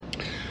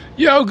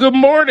Yo, good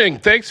morning.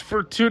 Thanks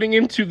for tuning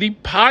into the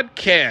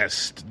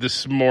podcast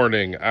this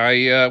morning.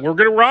 We're going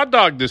to raw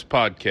dog this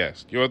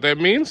podcast. You know what that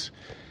means?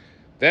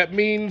 That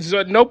means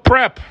no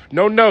prep,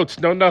 no notes,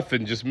 no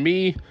nothing. Just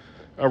me,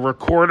 a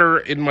recorder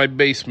in my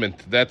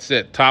basement. That's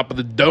it. Top of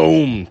the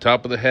dome,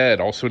 top of the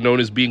head, also known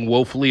as being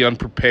woefully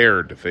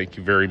unprepared. Thank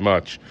you very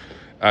much.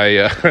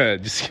 I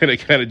just going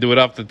to kind of do it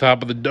off the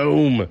top of the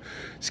dome.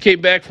 Just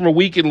came back from a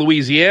week in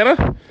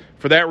Louisiana.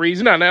 For that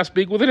reason, I now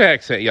speak with an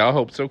accent. Y'all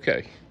hope it's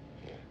okay.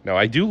 No,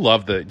 I do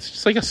love it's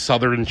just like a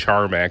Southern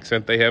charm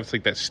accent they have. It's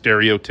like that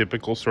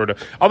stereotypical sort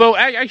of, although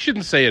I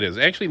shouldn't say it is.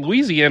 Actually,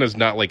 Louisiana's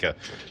not like a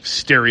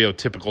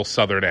stereotypical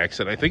Southern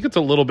accent. I think it's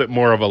a little bit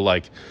more of a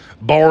like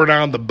born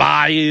on the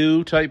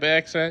bayou type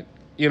accent.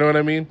 You know what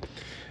I mean?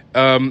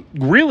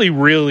 Really,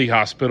 really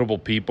hospitable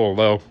people,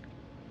 though.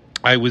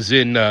 I was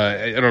in,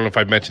 I don't know if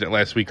I mentioned it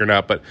last week or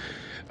not, but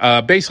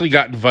basically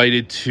got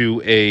invited to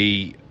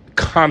a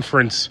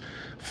conference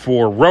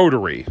for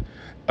Rotary.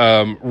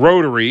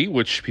 Rotary,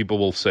 which people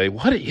will say,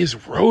 what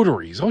is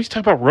Rotary? He's always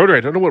talking about Rotary.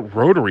 I don't know what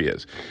Rotary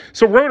is.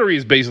 So Rotary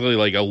is basically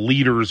like a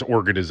leaders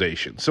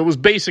organization. So it was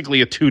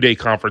basically a 2-day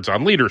conference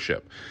on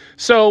leadership.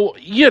 So,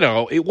 you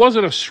know, it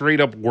wasn't a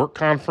straight up work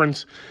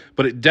conference,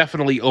 but it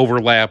definitely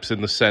overlaps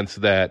in the sense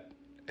that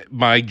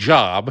my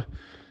job,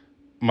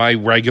 my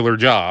regular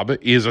job,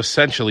 is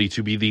essentially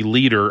to be the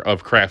leader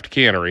of Craft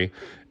Cannery.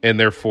 And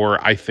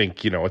therefore, I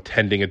think, you know,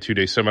 attending a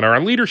 2-day seminar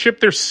on leadership,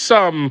 there's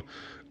some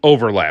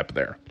overlap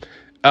there.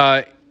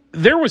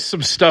 There was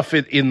some stuff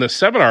in the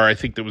seminar I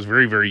think that was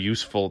very, very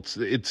useful.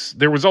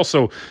 There was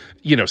also,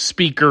 you know,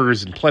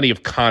 speakers and plenty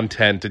of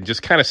content and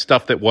just kind of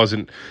stuff that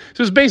wasn't.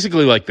 So it was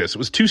basically like this. It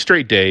was 2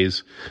 straight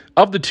days.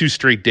 Of the 2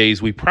 straight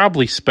days, we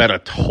probably spent a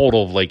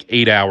total of like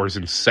 8 hours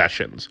in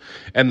sessions,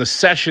 and the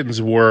sessions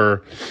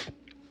were.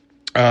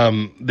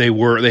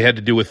 They had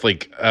to do with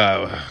like,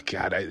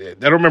 God, I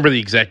don't remember the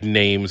exact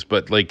names,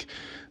 but like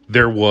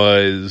there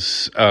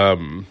was,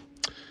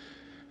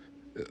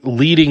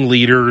 leading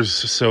leaders.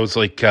 So it's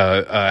like,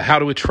 how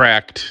to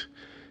attract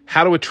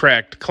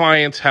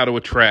clients, how to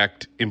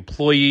attract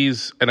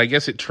employees. And I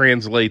guess it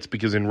translates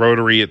because in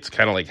Rotary, it's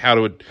kind of like how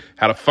to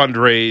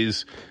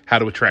fundraise, how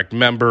to attract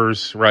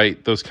members,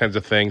 right? Those kinds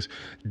of things.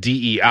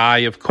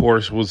 DEI, of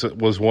course, was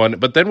one.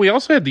 But then we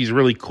also had these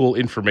really cool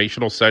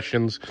informational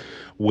sessions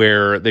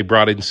where they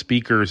brought in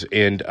speakers,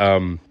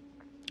 and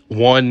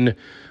one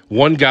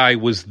guy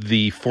was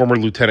the former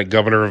lieutenant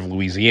governor of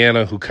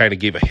Louisiana, who kind of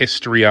gave a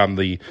history on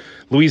the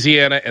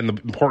Louisiana and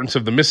the importance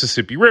of the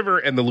Mississippi River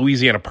and the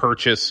Louisiana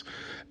Purchase,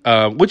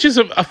 which is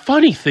a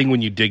funny thing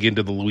when you dig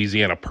into the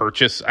Louisiana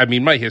Purchase. I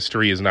mean, my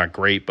history is not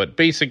great, but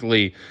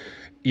basically,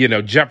 you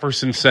know,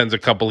 Jefferson sends a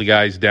couple of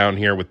guys down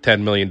here with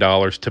 $10 million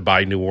to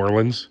buy New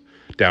Orleans.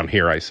 Down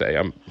here, I say.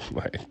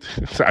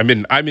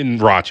 I'm in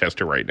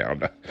Rochester right now.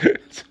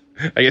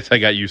 I guess I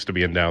got used to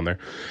being down there.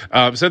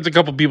 Sends a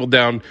couple people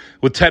down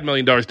with $10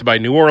 million to buy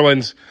New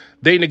Orleans.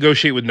 They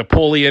negotiate with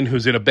Napoleon,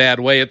 who's in a bad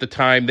way at the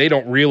time. They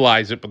don't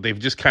realize it, but they've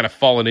just kind of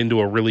fallen into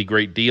a really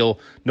great deal.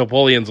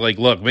 Napoleon's like,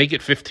 look, make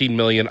it $15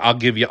 million. I'll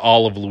give you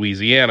all of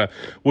Louisiana,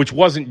 which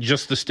wasn't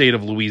just the state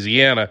of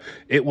Louisiana.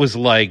 It was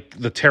like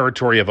the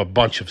territory of a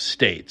bunch of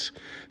states.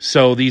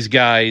 So these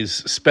guys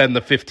spend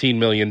the $15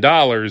 million,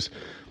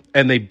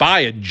 and they buy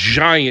a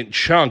giant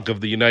chunk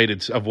of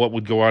of what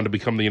would go on to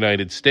become the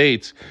United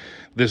States.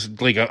 There's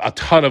like a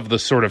ton of the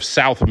sort of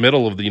south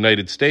middle of the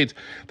United States.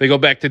 They go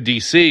back to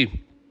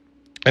D.C.,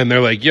 and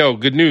they're like, yo,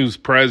 good news,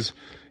 Prez.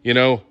 You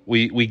know,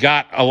 we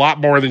got a lot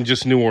more than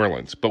just New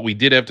Orleans, but we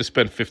did have to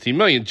spend $15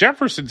 million.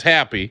 Jefferson's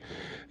happy.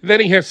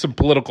 Then he has some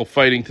political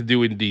fighting to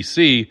do in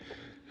D.C.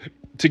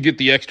 to get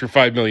the extra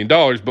 $5 million.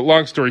 But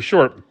long story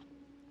short,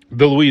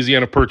 the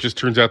Louisiana Purchase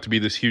turns out to be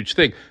this huge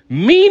thing.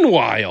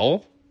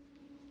 Meanwhile,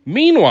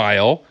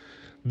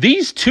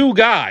 these two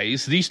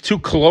guys, these two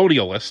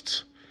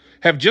colonialists,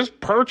 have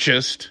just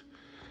purchased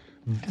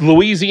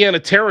Louisiana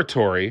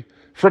territory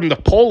from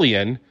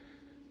Napoleon,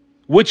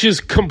 which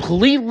is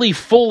completely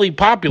fully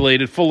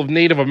populated, full of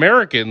Native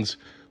Americans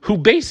who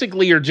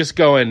basically are just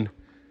going,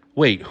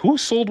 wait, who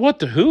sold what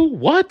to who?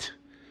 What?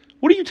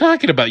 What are you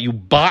talking about? You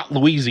bought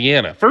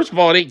Louisiana. First of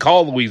all, it ain't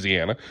called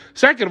Louisiana.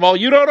 Second of all,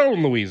 you don't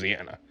own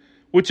Louisiana,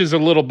 which is a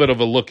little bit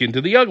of a look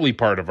into the ugly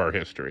part of our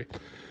history.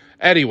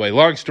 Anyway,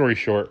 long story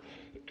short,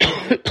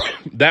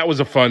 that was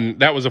a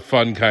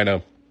fun kind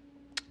of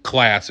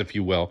class, if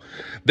you will.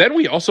 Then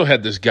we also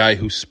had this guy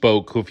who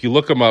spoke, who, if you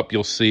look him up,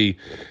 you'll see,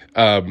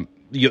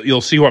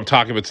 you'll see who I'm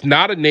talking about. It's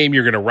not a name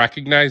you're going to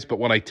recognize, but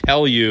when I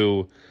tell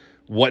you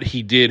what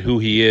he did, who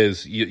he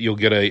is, you'll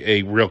get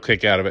a real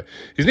kick out of it.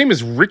 His name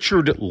is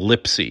Richard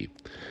Lipsey.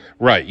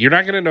 Right. You're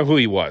not going to know who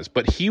he was,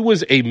 but he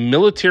was a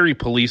military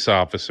police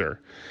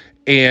officer,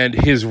 and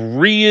his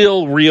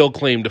real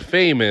claim to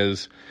fame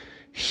is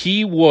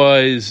he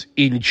was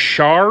in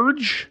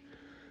charge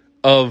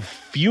of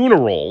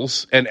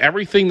funerals and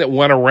everything that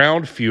went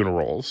around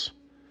funerals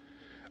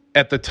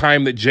at the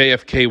time that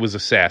JFK was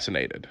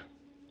assassinated.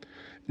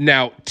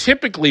 Now,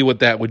 typically what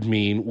that would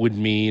mean,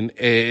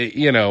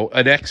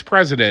 an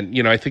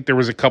ex-president. I think there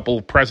was a couple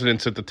of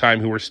presidents at the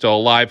time who were still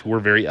alive who were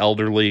very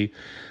elderly.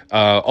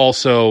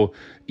 Also,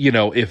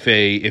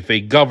 if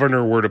a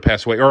governor were to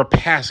pass away, or a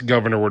past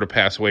governor were to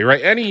pass away,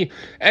 right?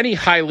 Any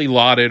highly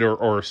lauded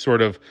or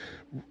sort of,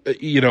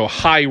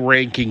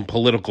 high-ranking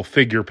political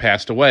figure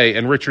passed away,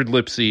 and Richard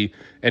Lipsey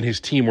and his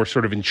team were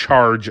sort of in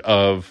charge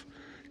of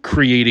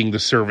creating the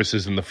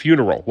services and the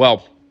funeral.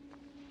 Well,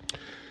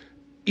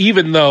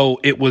 even though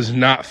it was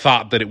not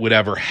thought that it would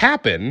ever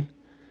happen,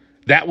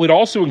 that would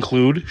also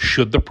include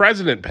should the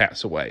president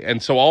pass away.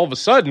 And so all of a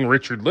sudden,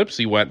 Richard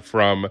Lipsey went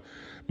from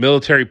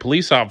military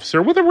police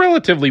officer with a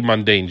relatively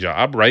mundane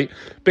job, right?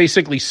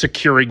 Basically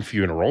securing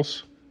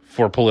funerals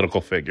for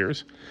political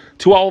figures,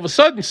 to all of a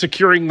sudden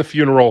securing the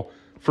funeral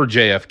for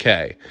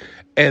JFK.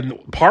 And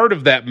part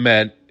of that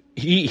meant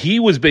he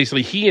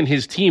and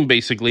his team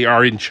basically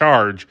are in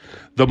charge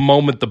the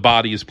moment the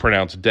body is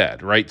pronounced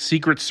dead, right?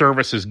 Secret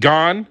Service is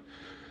gone.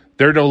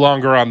 They're no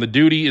longer on the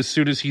duty as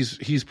soon as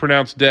he's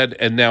pronounced dead,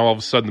 and now all of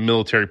a sudden the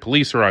military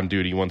police are on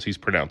duty once he's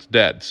pronounced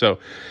dead. So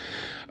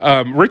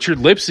Richard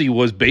Lipsey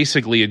was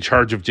basically in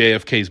charge of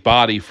JFK's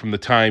body from the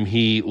time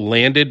he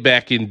landed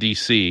back in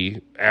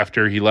D.C.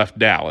 after he left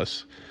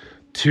Dallas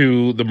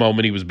to the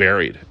moment he was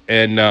buried.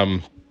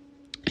 And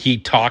he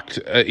talked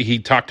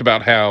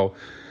about how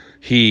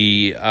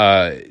he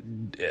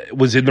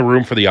was in the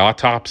room for the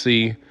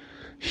autopsy.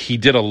 He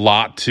did a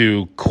lot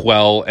to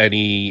quell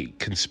any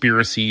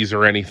conspiracies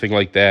or anything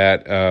like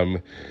that.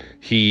 I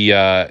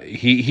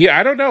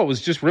don't know. It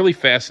was just really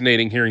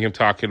fascinating hearing him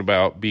talking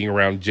about being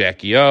around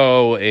Jackie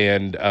O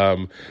and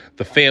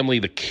the family,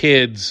 the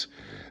kids,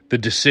 the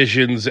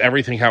decisions,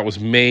 everything, how it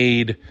was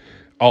made.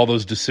 All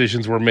those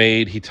decisions were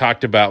made. He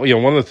talked about,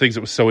 one of the things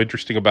that was so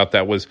interesting about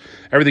that was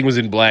everything was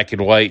in black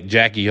and white.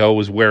 Jackie O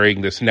was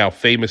wearing this now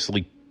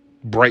famously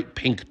bright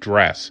pink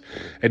dress,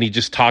 and he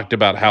just talked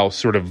about how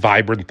sort of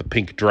vibrant the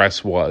pink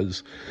dress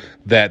was,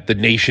 that the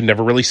nation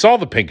never really saw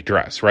the pink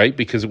dress, right?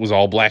 Because it was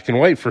all black and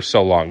white for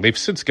so long. They've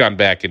since gone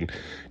back and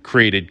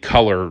created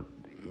color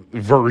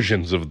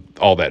versions of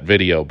all that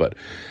video. But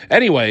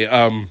anyway,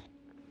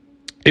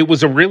 it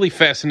was a really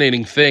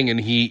fascinating thing, and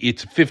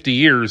it's 50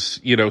 years,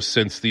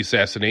 since the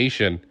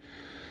assassination.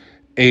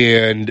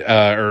 And,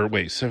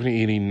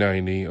 70, 80,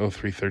 90,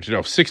 03, 30,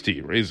 no,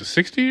 60, is it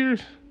 60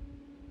 years?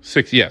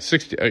 60,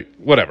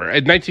 whatever.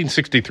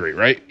 1963,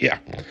 right? Yeah.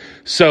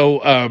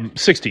 So,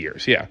 60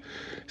 years, yeah.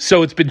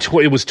 So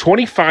it was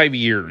 25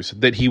 years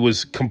that he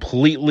was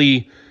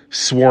completely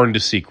sworn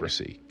to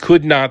secrecy.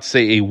 Could not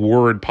say a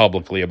word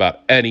publicly about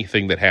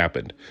anything that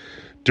happened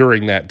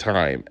during that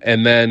time.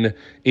 And then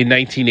in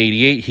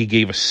 1988, he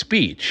gave a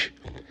speech.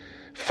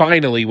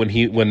 Finally,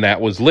 when that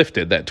was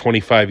lifted, that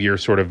 25-year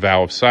sort of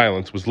vow of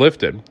silence was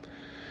lifted,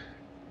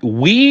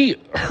 we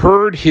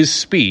heard his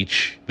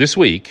speech this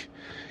week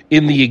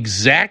in the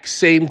exact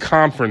same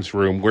conference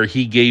room where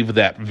he gave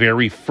that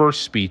very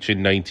first speech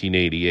in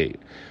 1988,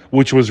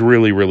 which was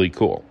really, really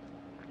cool.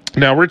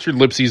 Now, Richard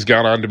Lipsey's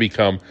gone on to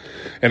become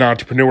an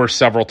entrepreneur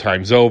several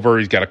times over.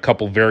 He's got a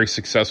couple very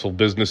successful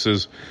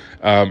businesses.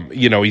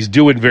 He's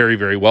doing very,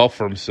 very well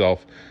for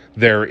himself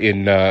there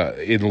in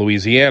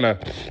Louisiana.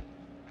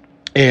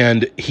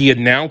 And he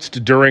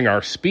announced during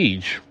our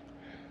speech,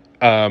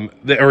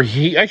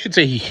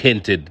 he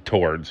hinted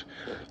towards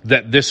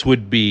that this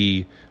would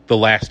be the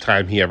last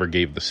time he ever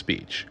gave the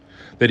speech,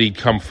 that he'd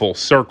come full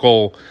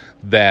circle,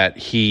 that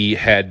he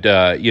had,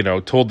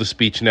 told the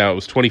speech. Now it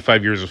was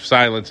 25 years of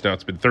silence. Now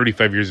it's been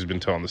 35 years he's been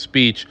telling the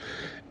speech.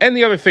 And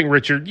the other thing,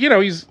 Richard,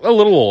 he's a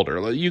little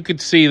older. You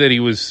could see that he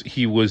was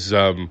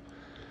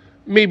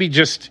maybe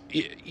just,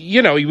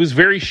 he was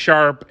very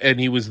sharp and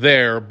he was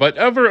there, but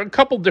over a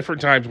couple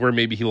different times where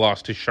maybe he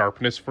lost his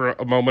sharpness for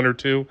a moment or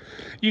two,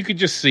 you could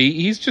just see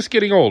he's just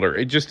getting older.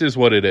 It just is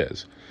what it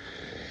is.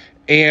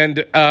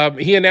 And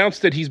he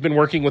announced that he's been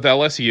working with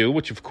LSU,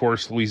 which, of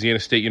course, Louisiana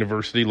State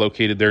University,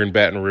 located there in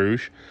Baton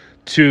Rouge,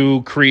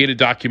 to create a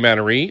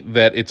documentary,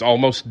 that it's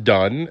almost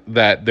done,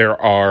 that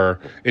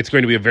it's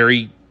going to be a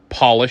very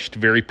polished,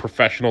 very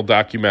professional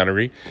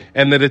documentary,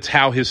 and that it's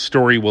how his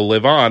story will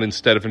live on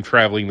instead of him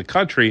traveling the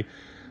country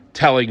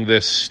telling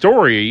this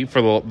story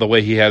for the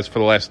way he has for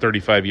the last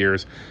 35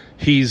 years.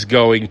 He's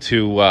going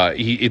to,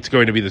 it's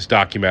going to be this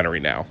documentary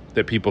now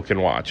that people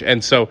can watch.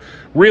 And so,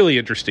 really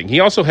interesting. He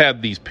also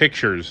had these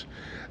pictures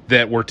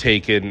that were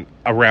taken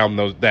around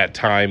that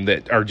time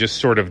that are just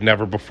sort of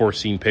never before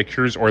seen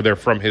pictures, or they're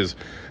from his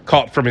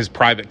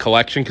private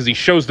collection, because he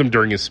shows them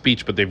during his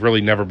speech, but they've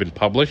really never been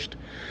published.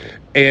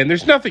 And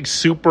there's nothing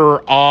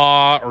super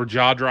awe or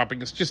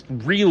jaw-dropping. It's just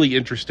really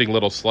interesting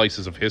little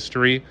slices of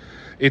history.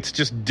 It's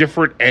just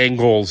different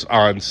angles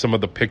on some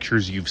of the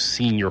pictures you've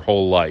seen your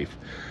whole life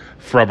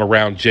from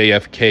around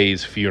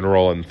JFK's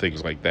funeral and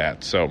things like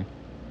that. So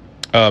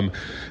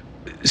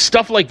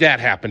stuff like that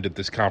happened at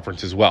this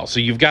conference as well.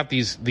 So you've got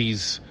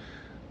these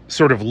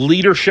sort of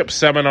leadership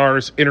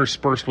seminars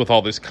interspersed with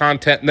all this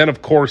content. And then,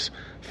 of course,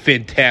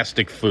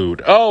 fantastic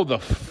food. Oh, the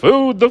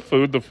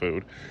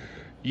food.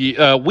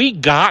 We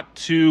got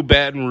to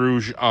Baton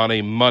Rouge on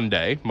a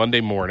Monday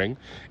morning,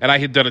 and I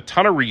had done a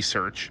ton of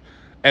research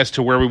as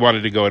to where we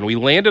wanted to go, and we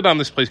landed on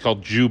this place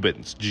called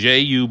Juban's,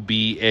 Juban''S,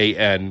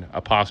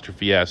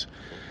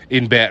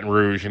 in Baton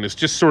Rouge, and it's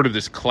just sort of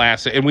this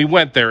classic, and we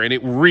went there, and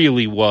it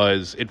really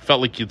was, it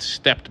felt like you'd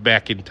stepped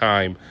back in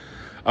time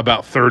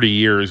about 30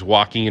 years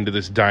walking into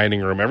this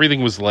dining room.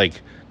 Everything was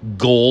like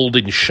gold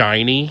and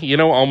shiny,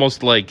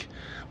 almost like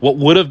what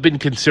would have been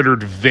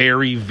considered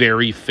very,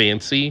 very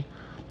fancy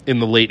in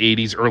the late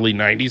 80s, early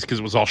 90s, because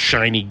it was all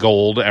shiny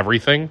gold,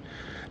 everything.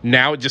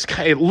 Now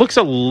it looks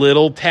a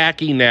little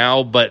tacky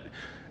now, but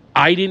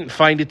I didn't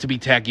find it to be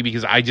tacky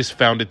because I just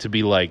found it to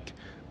be like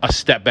a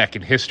step back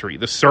in history.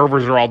 The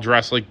servers are all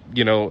dressed like,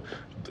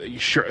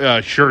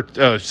 shirt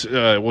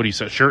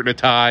and a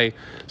tie,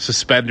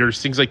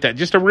 suspenders, things like that.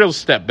 Just a real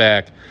step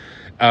back.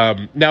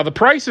 Now, the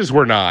prices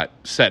were not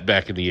set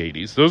back in the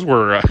 80s. Those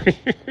were,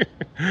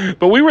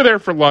 but we were there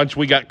for lunch.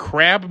 We got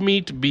crab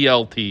meat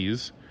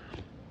BLTs,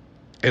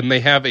 and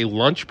they have a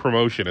lunch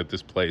promotion at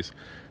this place.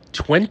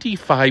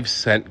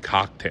 25-cent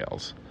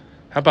cocktails.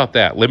 How about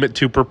that? Limit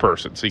 2 per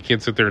person, so you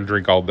can't sit there and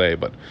drink all day.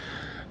 But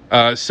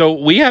so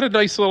we had a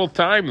nice little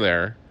time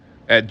there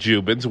at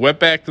Juban's. Went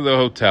back to the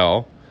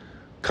hotel.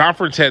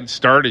 Conference hadn't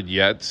started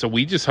yet, so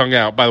we just hung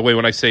out. By the way,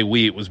 when I say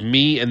we, it was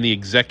me and the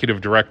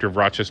executive director of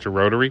Rochester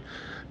Rotary,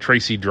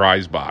 Tracy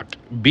Dreisbach.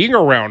 Being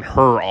around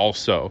her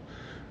also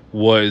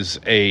was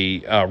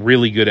a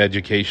really good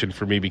education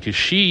for me because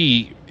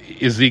she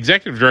is the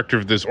executive director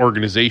of this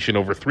organization,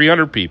 over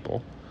 300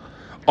 people,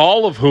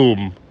 all of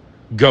whom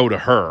go to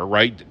her,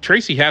 right?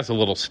 Tracy has a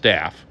little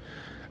staff.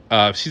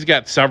 She's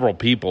got several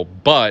people,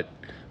 but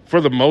for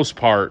the most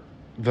part,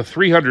 the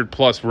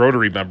 300-plus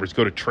Rotary members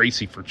go to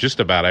Tracy for just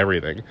about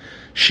everything.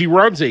 She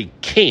runs a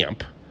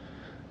camp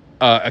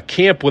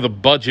with a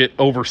budget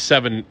over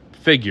 7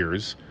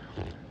 figures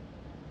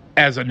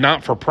as a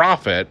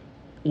not-for-profit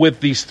with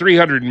these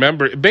 300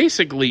 members.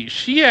 Basically,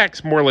 she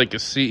acts more like a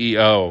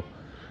CEO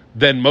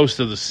than most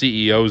of the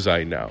CEOs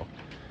I know.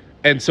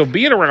 And so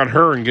being around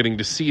her and getting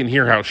to see and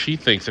hear how she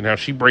thinks and how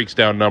she breaks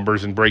down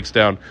numbers and breaks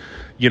down,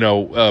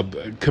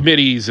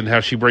 committees and how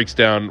she breaks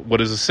down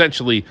what is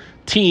essentially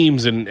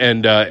teams.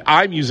 And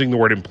I'm using the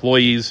word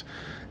employees.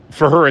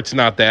 For her, it's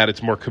not that.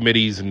 It's more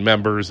committees and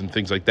members and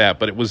things like that.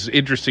 But it was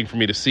interesting for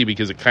me to see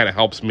because it kind of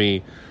helps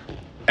me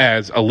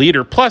as a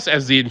leader, plus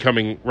as the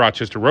incoming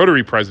Rochester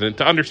Rotary president,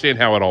 to understand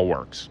how it all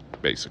works,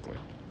 basically.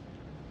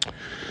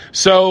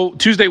 So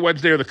Tuesday,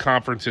 Wednesday are the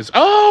conferences.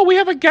 Oh, we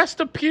have a guest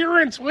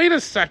appearance. Wait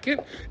a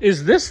second.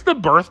 Is this the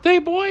birthday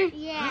boy?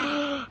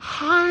 Yeah.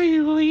 Hi,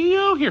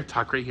 Leo. Here,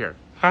 talk right here.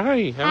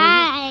 Hi.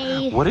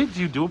 Hi. What did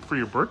you do for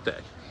your birthday?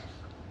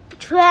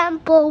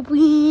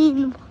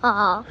 Trampoline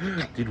park.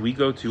 Did we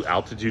go to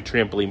Altitude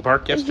Trampoline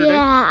Park yesterday?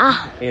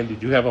 Yeah. And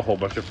did you have a whole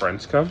bunch of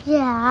friends come?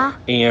 Yeah.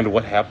 And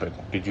what happened?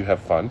 Did you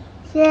have fun?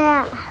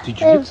 Yeah. Did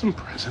you get some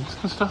presents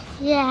and stuff?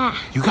 Yeah.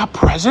 You got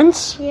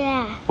presents?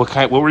 Yeah.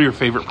 What were your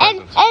favorite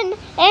presents? And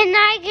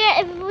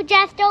I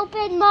just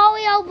opened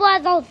Mario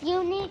Brothers.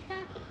 You need to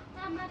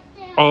come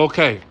upstairs. Oh,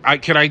 okay.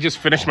 Can I just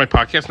finish my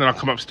podcast and then I'll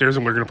come upstairs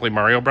and we're going to play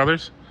Mario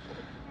Brothers?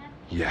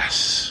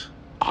 Yes.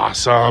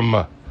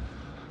 Awesome.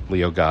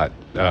 Leo got,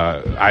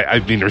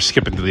 we're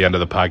skipping to the end of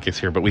the podcast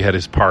here, but we had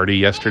his party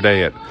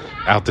yesterday at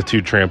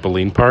Altitude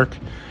Trampoline Park,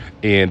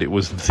 and it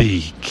was the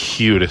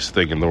cutest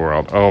thing in the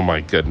world. Oh, my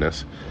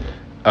goodness.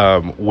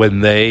 When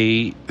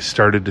they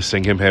started to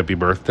sing him happy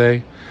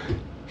birthday,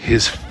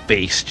 his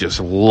face just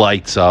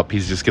lights up.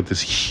 He's just got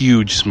this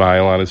huge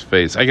smile on his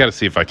face. I got to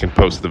see if I can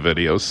post the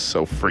video.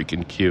 So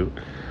freaking cute.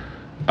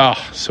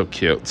 Oh, so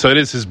cute. So it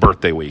is his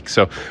birthday week.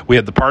 So we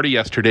had the party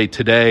yesterday.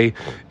 Today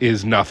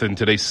is nothing.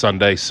 Today's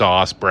Sunday,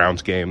 sauce,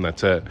 Browns game.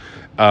 That's it.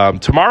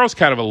 Tomorrow's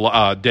kind of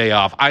a day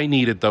off. I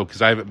need it, though,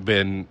 because I haven't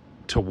been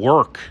to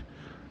work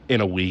in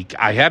a week.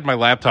 I had my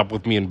laptop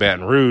with me in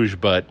Baton Rouge,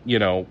 but,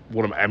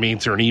 I'm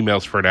answering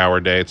emails for an hour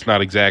a day. It's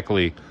not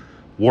exactly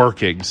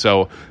working.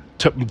 So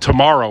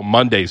tomorrow,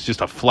 Monday, is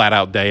just a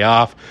flat-out day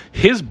off.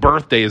 His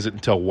birthday isn't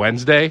until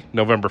Wednesday,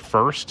 November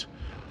 1st.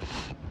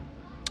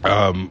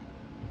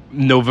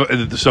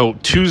 So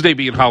Tuesday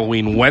being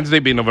Halloween, Wednesday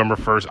being November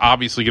 1st,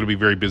 obviously going to be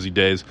very busy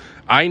days.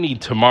 I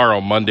need tomorrow,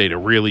 Monday, to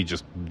really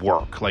just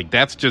work. Like,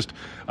 that's just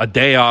a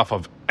day off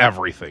of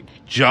everything.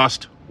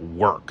 Just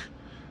work.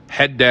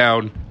 Head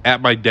down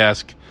at my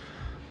desk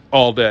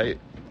all day.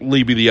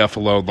 Leave me the F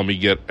alone. Let me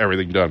get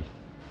everything done.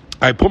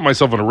 I put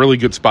myself in a really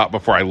good spot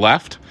before I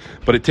left,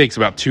 but it takes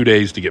about 2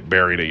 days to get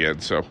buried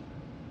again. So,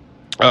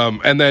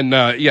 and then,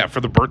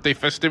 for the birthday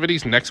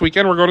festivities, next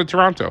weekend we're going to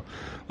Toronto.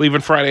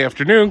 Leaving Friday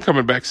afternoon,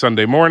 coming back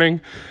Sunday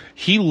morning.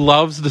 He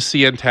loves the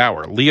CN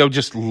Tower. Leo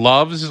just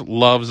loves the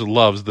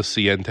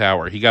CN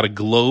Tower. He got a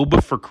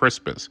globe for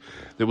Christmas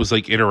that was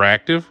like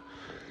interactive.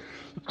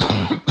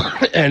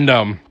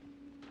 And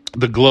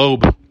the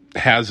globe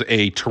has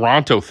a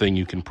Toronto thing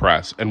you can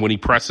press. And when he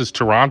presses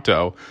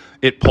Toronto,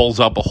 it pulls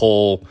up a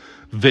whole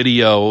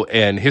video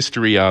and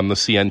history on the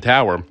CN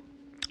Tower.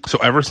 So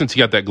ever since he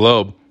got that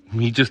globe,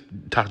 he just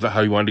talked about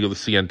how he wanted to go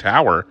to the CN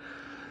Tower.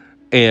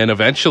 And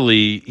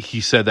eventually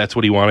he said that's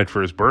what he wanted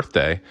for his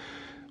birthday.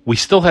 We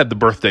still had the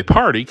birthday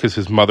party because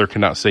his mother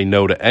cannot say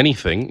no to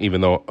anything,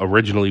 even though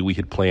originally we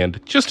had planned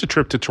just a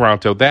trip to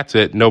Toronto. That's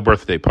it. No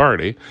birthday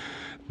party.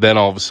 Then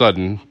all of a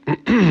sudden,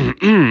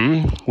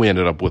 we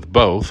ended up with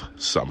both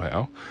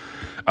somehow.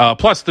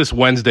 Plus, this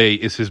Wednesday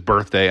is his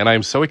birthday, and I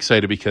am so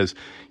excited because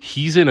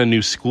he's in a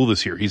new school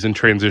this year. He's in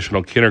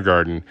transitional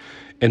kindergarten,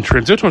 and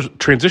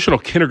transitional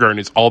kindergarten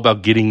is all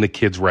about getting the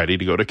kids ready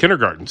to go to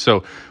kindergarten.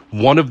 So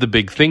one of the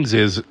big things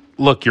is,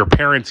 look, your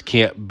parents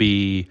can't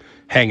be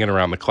hanging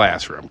around the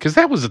classroom, because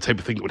that was the type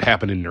of thing that would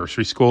happen in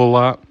nursery school a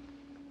lot,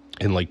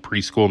 in like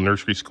preschool,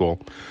 nursery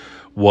school,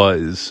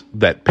 was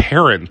that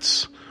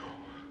parents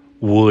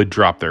would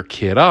drop their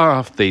kid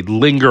off. They'd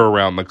linger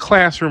around the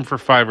classroom for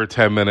 5 or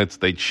 10 minutes.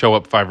 They'd show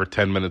up 5 or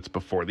 10 minutes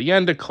before the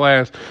end of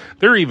class.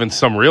 There are even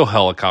some real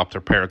helicopter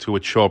parents who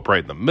would show up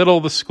right in the middle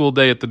of the school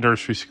day at the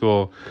nursery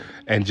school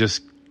and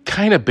just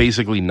kind of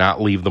basically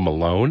not leave them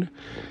alone.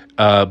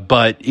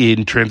 But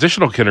in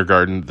transitional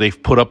kindergarten,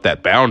 they've put up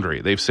that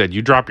boundary. They've said,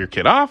 you drop your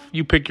kid off,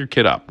 you pick your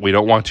kid up. We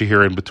don't want you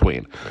here in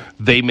between.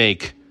 They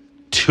make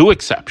 2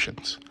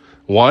 exceptions.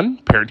 1,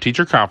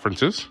 parent-teacher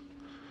conferences.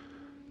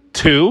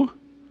 2,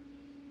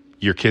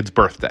 your kid's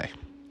birthday.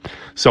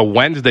 So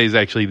Wednesday is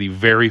actually the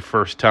very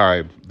first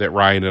time that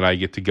Ryan and I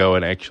get to go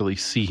and actually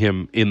see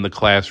him in the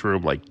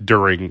classroom, like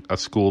during a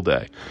school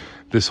day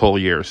this whole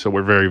year. So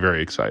we're very,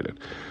 very excited.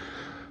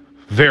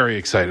 Very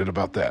excited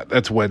about that.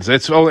 That's Wednesday.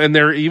 And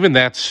they're even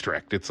that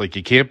strict. It's like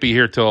you can't be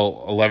here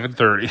till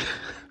 11:30,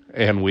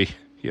 and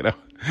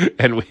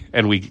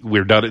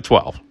we're done at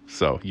 12.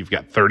 So you've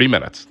got 30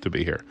 minutes to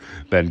be here.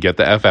 Then get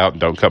the F out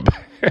and don't come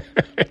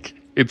back.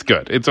 It's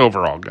good. It's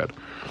overall good.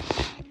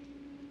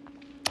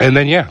 And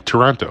then,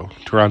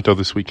 Toronto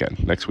this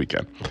weekend, next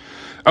weekend.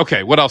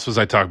 Okay, what else was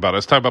I talking about? I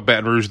was talking about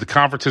Baton Rouge. The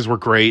conferences were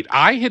great.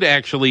 I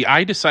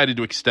decided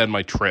to extend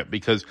my trip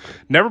because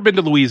never been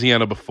to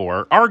Louisiana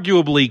before.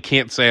 Arguably,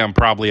 can't say I'm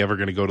probably ever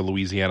going to go to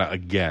Louisiana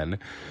again.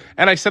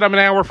 And I said, I'm an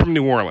hour from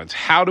New Orleans.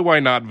 How do I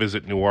not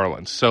visit New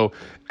Orleans? So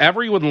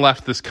everyone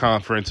left this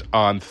conference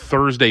on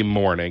Thursday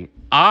morning.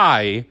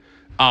 I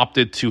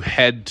opted to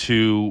head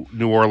to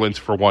New Orleans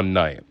for one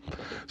night.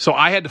 So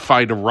I had to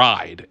find a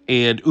ride,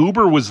 and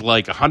Uber was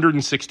like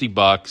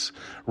 $160.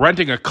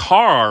 Renting a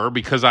car,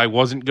 because I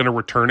wasn't going to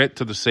return it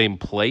to the same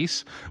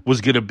place,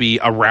 was going to be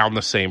around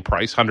the same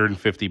price,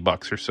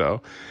 $150 or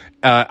so.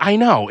 I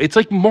know, it's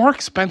like more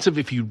expensive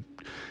if you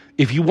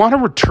want to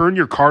return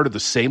your car to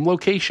the same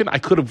location. I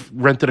could have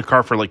rented a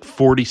car for like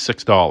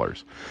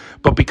 $46.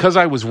 But because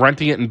I was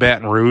renting it in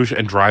Baton Rouge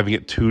and driving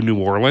it to New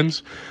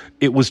Orleans,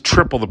 it was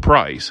triple the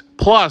price.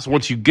 Plus,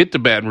 once you get to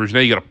Baton Rouge, now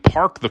you got to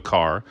park the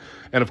car.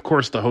 And of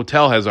course, the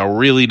hotel has a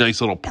really nice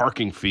little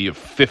parking fee of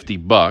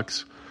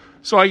 $50.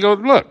 So I go,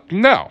 look,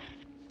 no.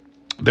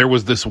 There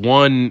was this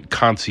one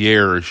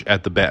concierge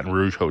at the Baton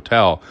Rouge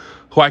hotel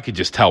who I could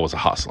just tell was a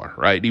hustler,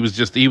 right? He was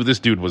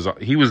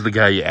the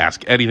guy you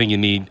ask anything you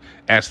need.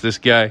 Ask this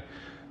guy,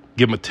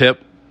 give him a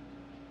tip,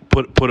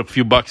 put a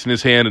few bucks in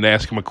his hand and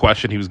ask him a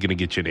question. He was going to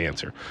get you an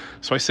answer.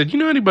 So I said, you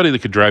know anybody that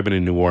could drive me to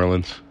New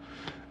Orleans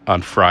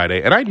on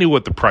Friday? And I knew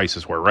what the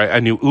prices were, right? I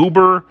knew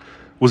Uber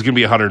was going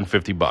to be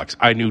 $150.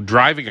 I knew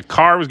driving a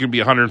car was going to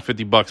be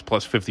 $150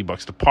 plus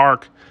 $50 to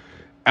park.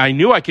 I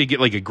knew I could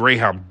get like a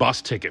Greyhound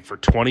bus ticket for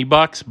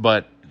 $20,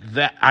 but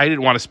that I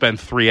didn't want to spend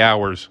 3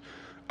 hours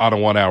on a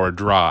 1 hour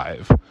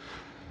drive.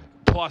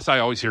 Plus, I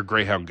always hear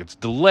Greyhound gets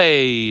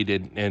delayed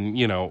and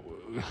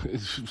it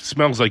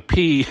smells like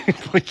pee,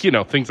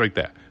 things like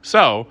that.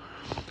 So,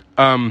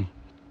 I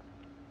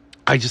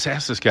just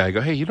asked this guy, I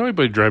go, hey, you know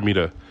anybody drive me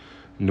to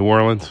New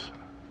Orleans?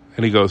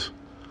 And he goes,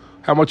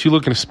 how much you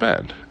looking to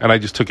spend? And I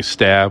just took a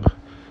stab.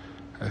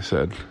 I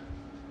said,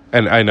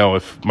 and I know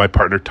if my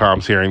partner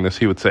Tom's hearing this,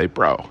 he would say,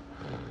 bro,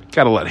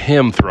 got to let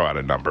him throw out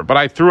a number. But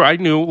I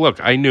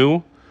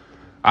knew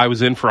I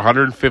was in for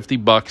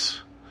 $150.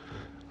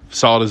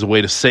 Saw it as a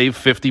way to save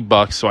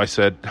 $50. So I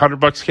said,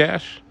 $100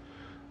 cash?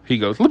 He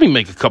goes, let me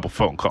make a couple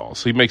phone calls.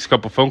 So he makes a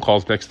couple phone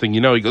calls. Next thing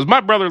you know, he goes,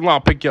 my brother-in-law will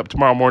pick you up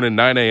tomorrow morning,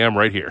 9 a.m.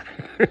 right here.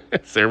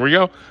 So there we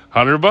go,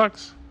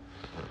 $100.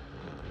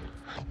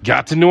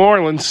 Got to New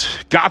Orleans,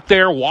 got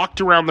there,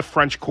 walked around the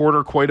French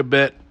Quarter quite a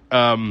bit.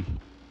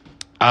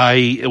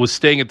 I was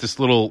staying at this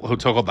little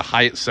hotel called the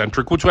Hyatt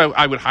Centric, which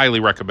I would highly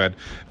recommend.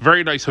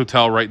 Very nice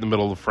hotel right in the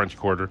middle of the French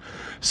Quarter.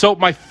 So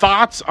my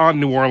thoughts on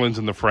New Orleans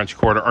and the French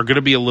Quarter are going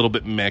to be a little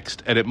bit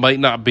mixed, and it might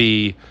not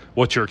be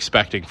what you're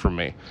expecting from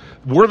me.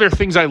 Were there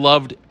things I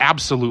loved?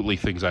 Absolutely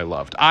things I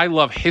loved. I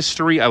love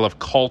history. I love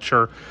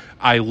culture.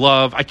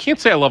 I can't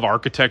say I love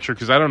architecture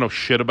because I don't know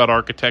shit about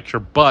architecture,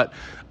 but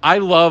I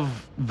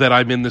love that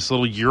I'm in this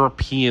little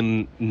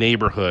European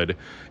neighborhood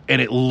and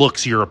it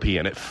looks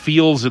European. It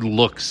feels and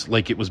looks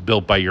like it was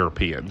built by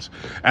Europeans.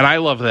 And I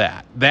love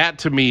that. That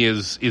to me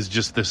is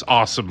just this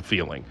awesome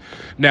feeling.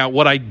 Now,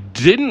 what I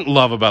didn't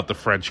love about the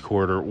French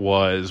Quarter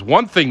was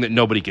one thing that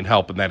nobody can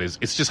help, and that is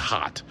it's just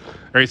hot.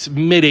 Right? It's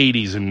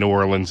mid-80s in New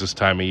Orleans this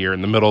time of year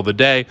in the middle of the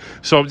day.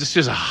 So it's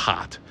just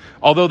hot.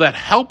 Although that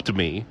helped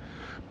me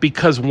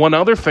because one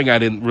other thing I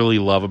didn't really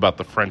love about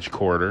the French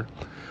Quarter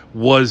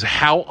was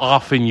how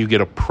often you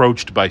get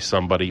approached by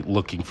somebody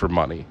looking for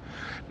money.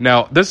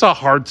 Now, this is a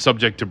hard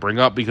subject to bring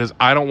up because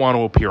I don't want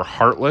to appear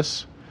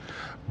heartless,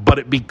 but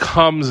it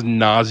becomes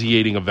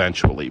nauseating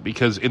eventually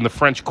because in the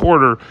French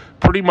Quarter,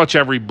 pretty much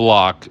every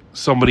block,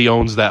 somebody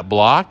owns that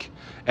block.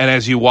 And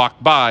as you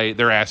walk by,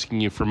 they're asking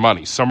you for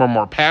money. Some are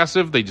more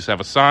passive. They just have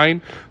a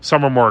sign.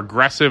 Some are more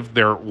aggressive.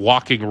 They're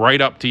walking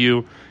right up to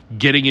you,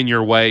 getting in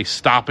your way,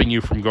 stopping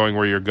you from going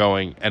where you're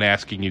going, and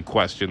asking you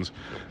questions,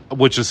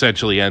 which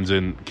essentially ends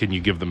in, can you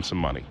give them some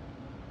money?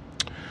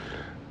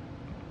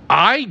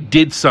 I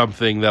did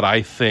something that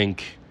I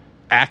think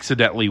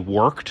accidentally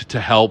worked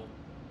to help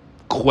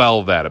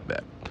quell that a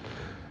bit.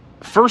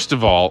 First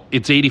of all,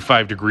 it's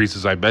 85 degrees,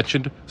 as I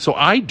mentioned, so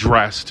I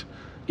dressed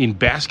in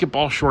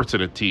basketball shorts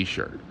and a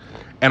T-shirt.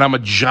 And I'm a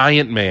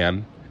giant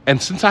man,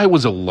 and since I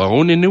was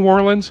alone in New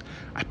Orleans,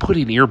 I put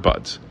in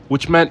earbuds,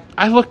 which meant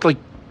I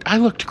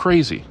looked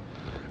crazy.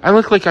 I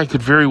looked like I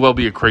could very well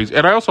be a crazy...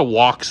 And I also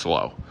walk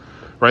slow,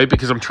 right?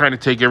 Because I'm trying to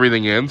take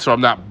everything in, so I'm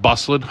not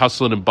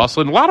hustling and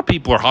bustling. A lot of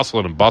people are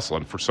hustling and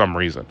bustling for some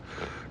reason.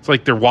 It's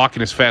like they're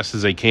walking as fast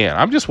as they can.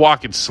 I'm just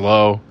walking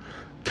slow,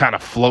 kind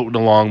of floating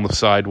along the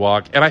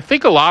sidewalk. And I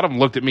think a lot of them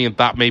looked at me and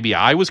thought maybe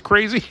I was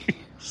crazy.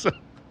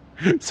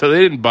 So they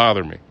didn't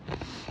bother me.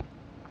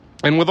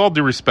 And with all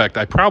due respect,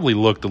 I probably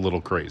looked a little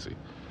crazy.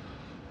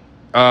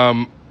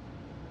 The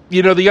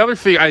other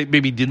thing I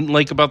maybe didn't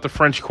like about the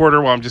French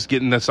Quarter, while I'm just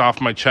getting this off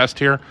my chest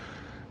here,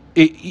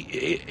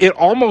 it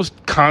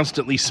almost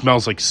constantly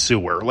smells like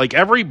sewer. Like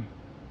every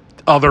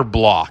other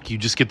block, you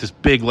just get this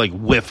big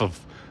whiff of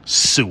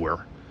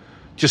sewer.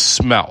 Just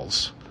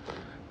smells.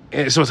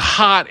 And so it's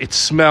hot, it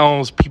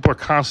smells, people are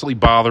constantly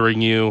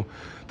bothering you.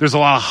 There's a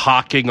lot of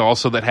hawking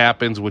also that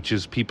happens, which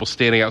is people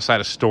standing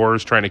outside of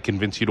stores trying to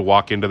convince you to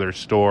walk into their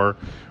store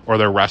or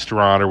their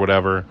restaurant or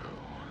whatever.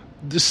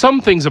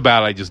 Some things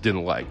about it I just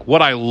didn't like.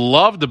 What I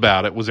loved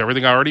about it was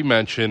everything I already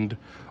mentioned,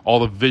 all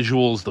the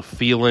visuals, the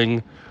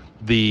feeling,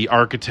 the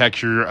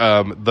architecture,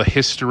 the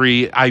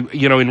history.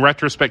 In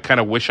retrospect, kind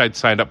of wish I'd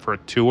signed up for a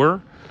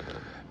tour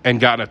and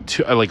gotten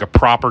a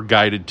proper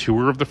guided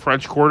tour of the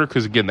French Quarter,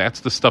 because, again, that's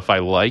the stuff I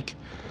like.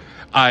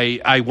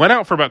 I went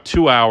out for about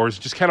 2 hours,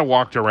 just kind of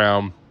walked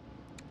around,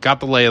 got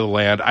the lay of the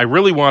land. I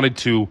really wanted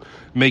to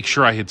make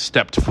sure I had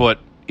stepped foot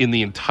in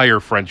the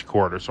entire French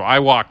Quarter. So I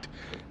walked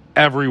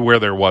everywhere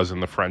there was in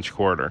the French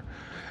Quarter.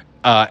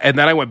 And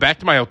then I went back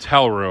to my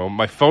hotel room.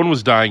 My phone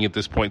was dying at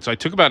this point, so I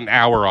took about an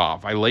hour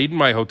off. I laid in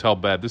my hotel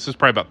bed. This is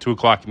probably about 2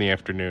 o'clock in the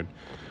afternoon.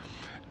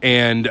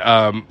 And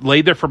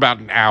laid there for about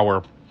an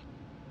hour,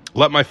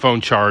 let my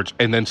phone charge,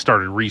 and then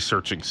started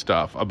researching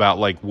stuff about,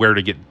 where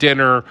to get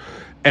dinner.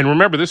 And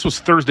remember, this was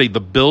Thursday.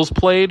 The Bills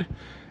played.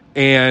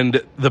 And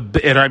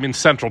I'm in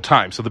Central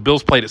Time, so the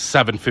Bills played at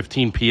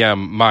 7:15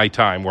 p.m. my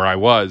time where I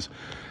was.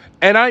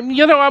 And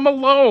I'm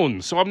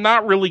alone, so I'm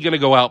not really going to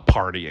go out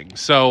partying.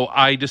 So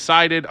I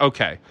decided,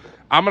 okay,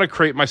 I'm going to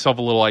create myself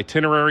a little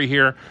itinerary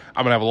here.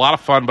 I'm going to have a lot of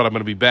fun, but I'm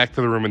going to be back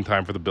to the room in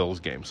time for the Bills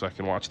game so I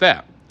can watch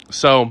that.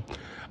 So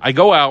I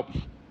go out,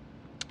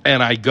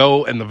 and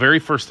the very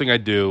first thing I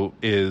do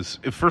is,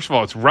 first of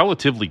all, it's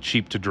relatively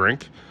cheap to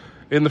drink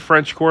in the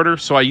French Quarter,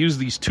 so I use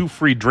these 2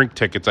 free drink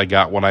tickets I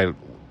got when I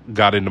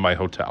got into my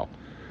hotel.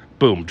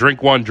 Boom,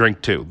 drink 1,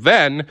 drink 2.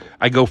 Then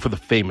I go for the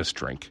famous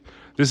drink.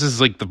 This is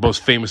the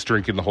most famous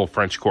drink in the whole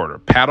French Quarter.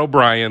 Pat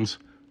O'Brien's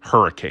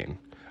Hurricane.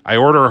 I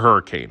order a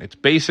Hurricane. It's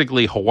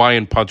basically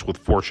Hawaiian punch with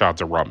 4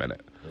 shots of rum in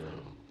it.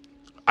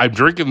 I'm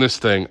drinking this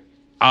thing.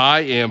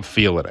 I am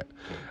feeling it.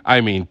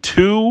 I mean,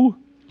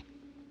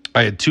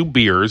 I had 2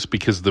 beers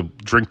because the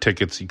drink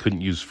tickets you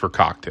couldn't use for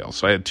cocktails.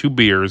 So I had 2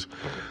 beers.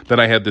 Then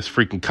I had this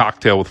freaking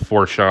cocktail with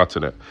 4 shots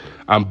in it.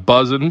 I'm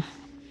buzzing.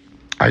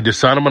 I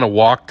decided I'm going to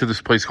walk to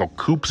this place called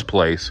Coop's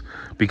Place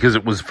because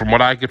it was, from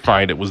what I could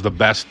find, it was the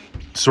best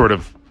sort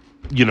of,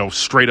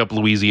 straight up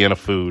Louisiana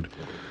food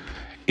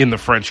in the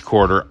French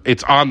Quarter.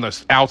 It's on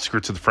the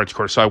outskirts of the French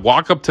Quarter. So I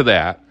walk up to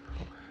that.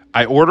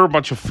 I order a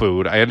bunch of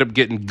food. I end up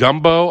getting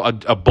gumbo,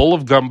 a bowl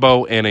of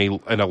gumbo, and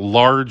a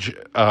large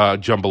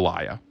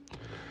jambalaya.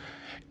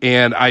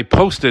 And I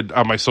posted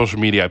on my social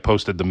media, I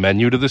posted the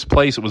menu to this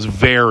place. It was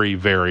very,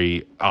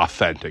 very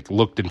authentic,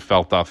 looked and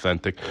felt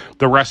authentic.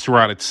 The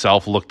restaurant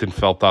itself looked and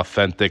felt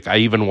authentic. I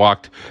even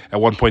walked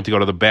at one point to go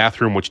to the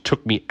bathroom, which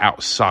took me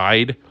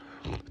outside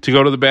to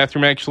go to the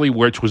bathroom, actually,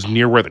 which was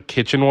near where the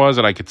kitchen was,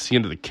 and I could see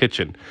into the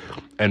kitchen.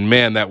 And,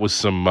 man, there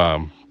were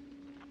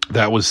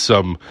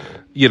some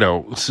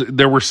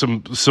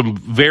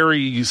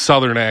very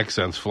southern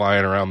accents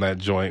flying around that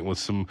joint with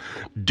some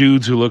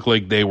dudes who looked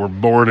like they were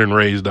born and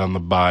raised on the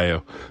bayou.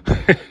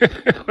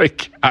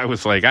 I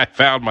was like, I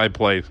found my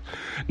place.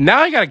 Now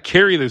I got to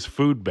carry this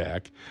food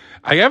back.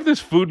 I have this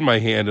food in my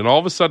hand, and all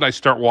of a sudden I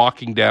start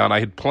walking down.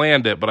 I had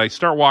planned it, but I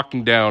start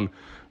walking down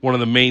one of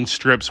the main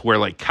strips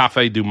where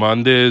Cafe du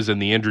Monde is,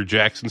 and the Andrew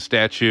Jackson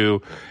statue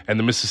and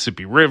the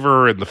Mississippi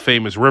River and the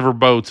famous river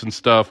boats and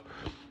stuff.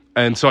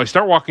 And so I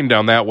start walking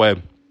down that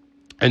way.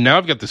 And now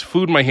I've got this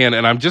food in my hand,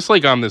 and I'm just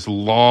on this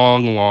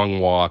long, long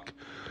walk.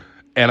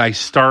 And I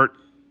start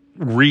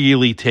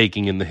really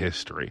taking in the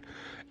history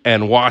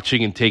and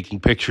watching and taking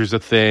pictures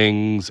of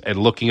things and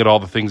looking at all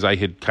the things I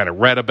had kind of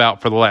read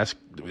about for the last,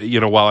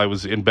 while I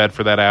was in bed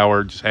for that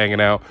hour, just hanging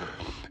out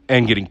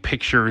and getting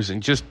pictures.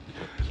 And just,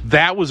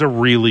 that was a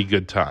really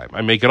good time.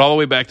 I make it all the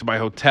way back to my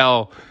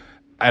hotel,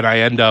 and I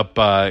end up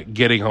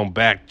getting home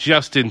back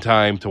just in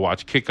time to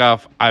watch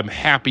kickoff. I'm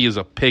happy as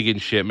a pig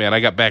and shit, man. I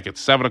got back at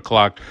 7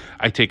 o'clock.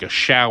 I take a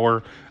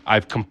shower.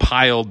 I've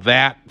compiled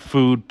that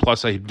food,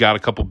 plus I got a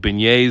couple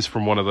beignets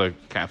from one of the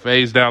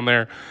cafes down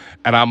there.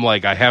 And I'm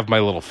like, I have my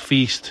little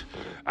feast.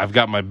 I've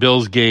got my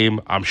Bills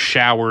game. I'm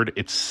showered.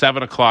 It's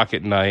 7 o'clock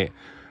at night,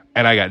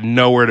 and I got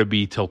nowhere to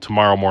be till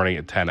tomorrow morning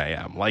at 10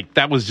 a.m. Like,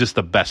 that was just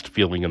the best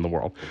feeling in the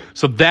world.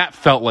 So that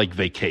felt like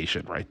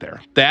vacation right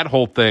there. That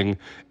whole thing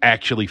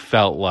actually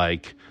felt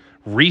like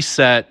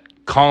reset,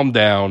 calm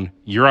down,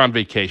 you're on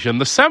vacation.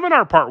 The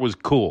seminar part was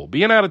cool.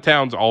 Being out of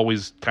town's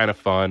always kind of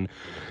fun.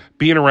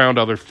 Being around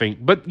other things.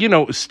 But,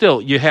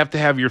 still, you have to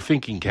have your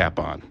thinking cap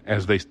on.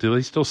 Do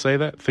they still say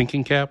that?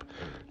 Thinking cap?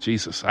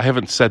 Jesus, I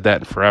haven't said that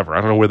in forever. I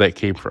don't know where that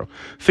came from.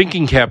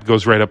 Thinking cap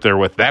goes right up there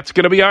with, that's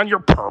going to be on your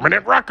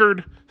permanent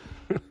record.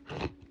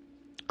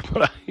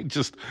 But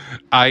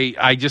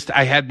I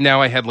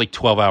had like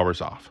 12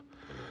 hours off.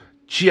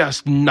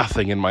 Just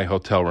nothing in my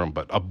hotel room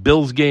but a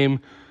Bills game,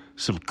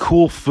 some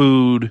cool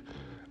food.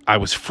 I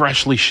was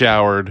freshly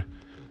showered,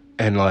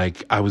 and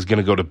like I was going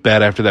to go to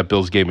bed after that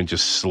Bills game and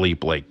just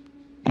sleep like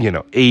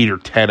 8 or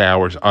 10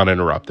 hours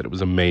uninterrupted. It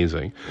was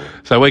amazing.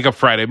 So I wake up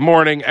Friday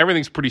morning.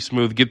 Everything's pretty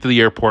smooth. Get to the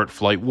airport.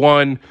 Flight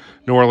 1,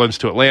 New Orleans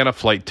to Atlanta.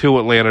 Flight 2,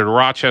 Atlanta to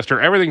Rochester.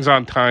 Everything's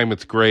on time.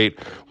 It's great.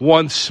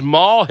 One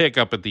small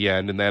hiccup at the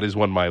end, and that is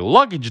when my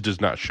luggage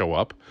does not show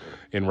up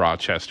in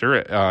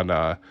Rochester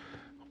on,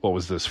 what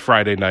was this,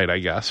 Friday night, I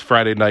guess.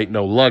 Friday night,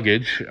 no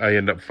luggage. I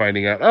end up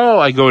finding out,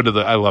 I go to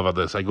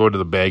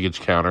the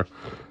baggage counter.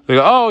 They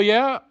go, oh,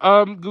 yeah,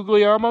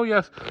 Guglielmo,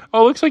 yes.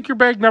 Oh, looks like your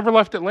bag never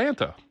left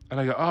Atlanta. And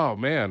I go, oh,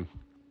 man,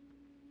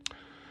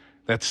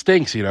 that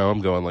stinks,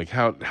 I'm going like,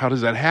 how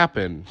does that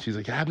happen? She's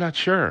like, I'm not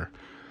sure.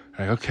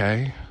 I'm like,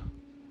 okay,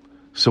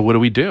 so what do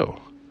we do?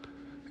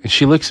 And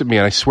she looks at me,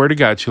 and I swear to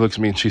God, she looks at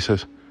me and she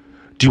says,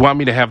 do you want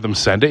me to have them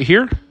send it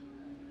here?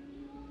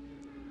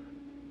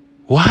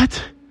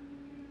 What?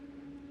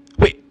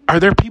 Wait, are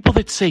there people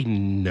that say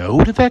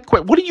no to that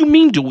question? What do you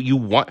mean, do you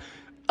want?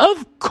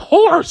 Of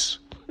course.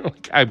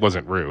 I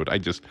wasn't rude.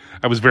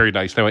 I was very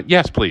nice. And I went,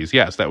 yes, please.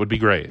 Yes, that would be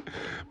great.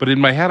 But in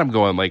my head, I'm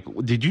going like,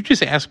 did you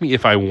just ask me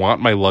if I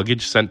want my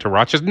luggage sent to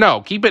Rochester?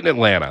 No, keep it in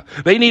Atlanta.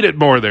 They need it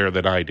more there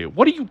than I do.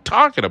 What are you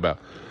talking about?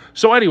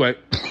 So anyway,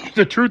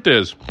 the truth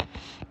is,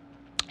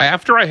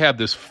 after I had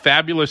this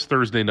fabulous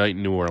Thursday night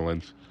in New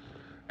Orleans,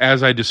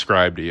 as I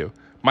described to you,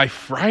 my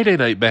Friday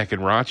night back in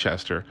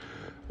Rochester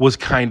was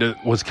kind of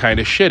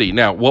shitty.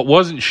 Now, what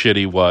wasn't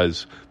shitty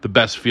was the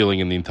best feeling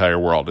in the entire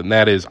world, and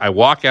that is I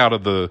walk out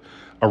of the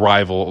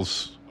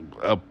arrivals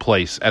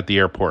place at the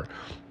airport.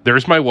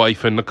 There's my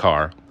wife in the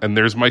car, and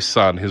there's my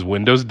son. His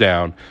window's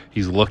down.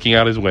 He's looking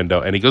out his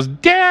window, and he goes,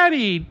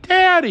 Daddy,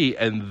 Daddy.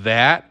 And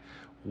that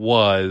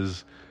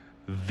was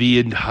the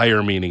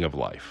entire meaning of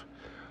life.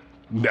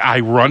 I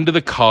run to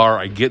the car.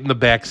 I get in the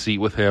back seat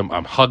with him.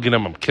 I'm hugging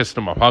him. I'm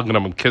kissing him. I'm hugging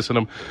him. I'm kissing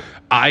him.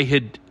 I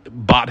had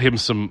bought him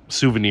some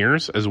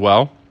souvenirs as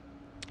well.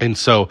 And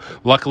so,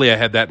 luckily, I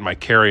had that in my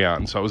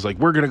carry-on. So I was like,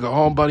 we're going to go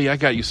home, buddy. I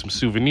got you some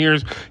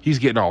souvenirs. He's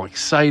getting all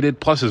excited.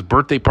 Plus, his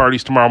birthday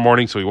party's tomorrow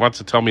morning, so he wants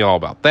to tell me all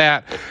about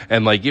that.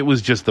 And, like, it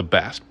was just the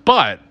best.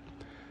 But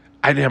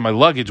I didn't have my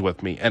luggage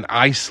with me, and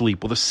I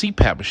sleep with a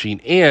CPAP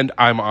machine, and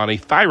I'm on a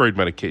thyroid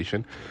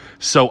medication.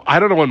 So I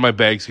don't know when my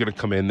bag's going to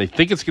come in. They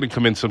think it's going to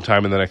come in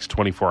sometime in the next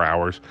 24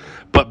 hours.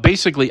 But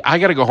basically, I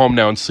got to go home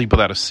now and sleep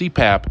without a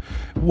CPAP,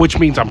 which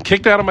means I'm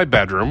kicked out of my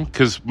bedroom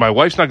because my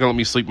wife's not going to let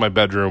me sleep in my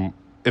bedroom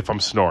if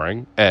I'm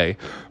snoring, A.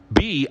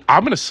 B,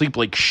 I'm going to sleep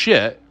like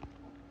shit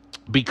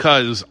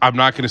because I'm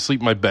not going to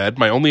sleep in my bed.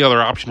 My only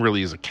other option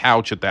really is a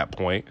couch at that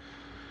point.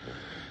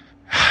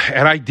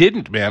 And I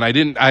didn't, man.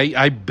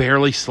 I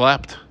barely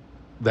slept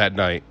that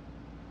night.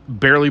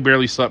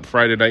 Barely slept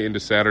Friday night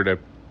into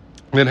Saturday.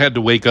 Then had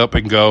to wake up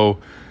and go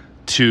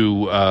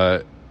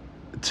to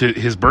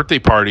his birthday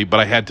party,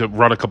 but I had to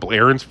run a couple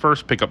errands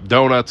first, pick up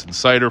donuts and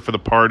cider for the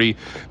party.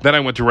 Then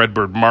I went to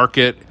Redbird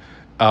Market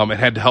and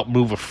had to help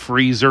move a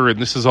freezer.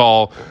 And this is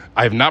all,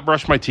 I have not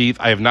brushed my teeth.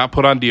 I have not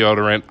put on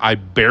deodorant. I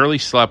barely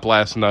slept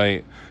last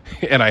night,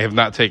 and I have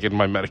not taken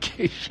my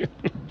medication.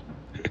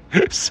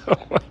 So,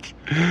 like,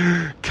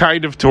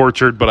 kind of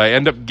tortured, but I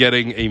end up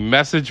getting a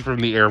message from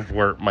the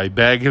airport. My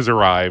bag has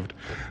arrived,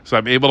 so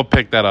I'm able to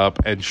pick that up,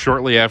 and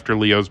shortly after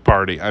Leo's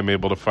party, I'm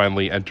able to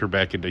finally enter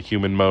back into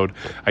human mode.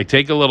 I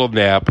take a little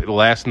nap.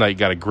 Last night,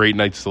 got a great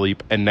night's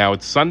sleep, and now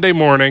it's Sunday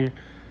morning,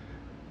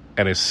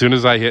 and as soon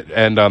as I hit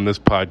end on this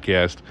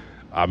podcast,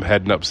 I'm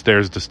heading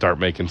upstairs to start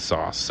making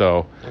sauce.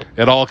 So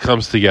it all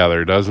comes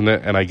together, doesn't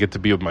it? And I get to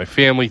be with my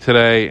family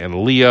today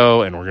and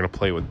Leo, and we're going to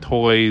play with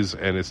toys,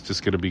 and it's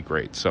just going to be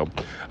great. So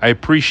I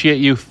appreciate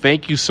you.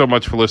 Thank you so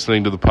much for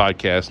listening to the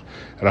podcast,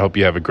 and I hope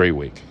you have a great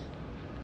week.